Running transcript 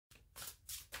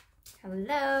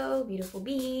Hello, beautiful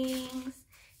beings.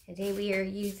 Today we are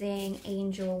using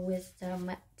Angel Wisdom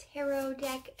Tarot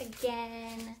deck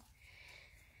again.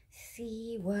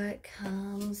 See what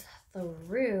comes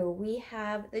through. We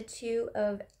have the Two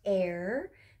of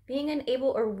Air. Being unable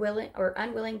or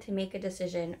unwilling to make a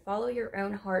decision. Follow your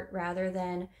own heart rather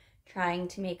than trying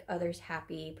to make others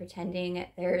happy. Pretending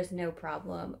there is no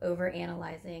problem.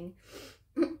 Overanalyzing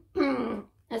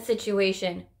a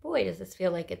situation. Boy, does this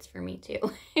feel like it's for me too.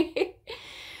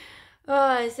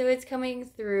 So it's coming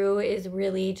through is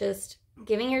really just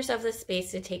giving yourself the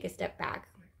space to take a step back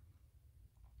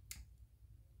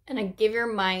and give your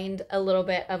mind a little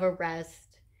bit of a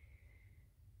rest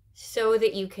so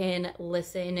that you can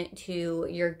listen to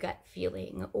your gut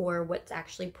feeling or what's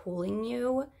actually pulling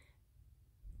you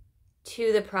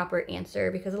to the proper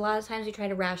answer. Because a lot of times we try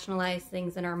to rationalize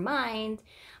things in our mind,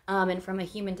 and from a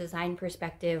human design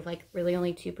perspective, like really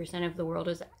only 2% of the world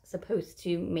is supposed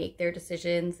to make their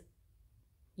decisions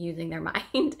using their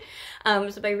mind.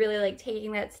 So by really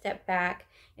taking that step back,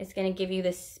 it's going to give you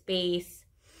the space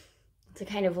to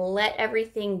kind of let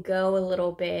everything go a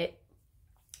little bit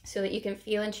so that you can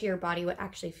feel into your body what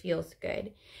actually feels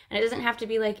good. And it doesn't have to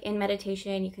be in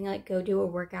meditation. You can go do a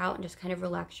workout and just kind of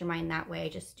relax your mind that way,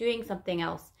 just doing something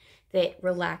else that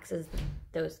relaxes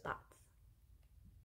those thoughts.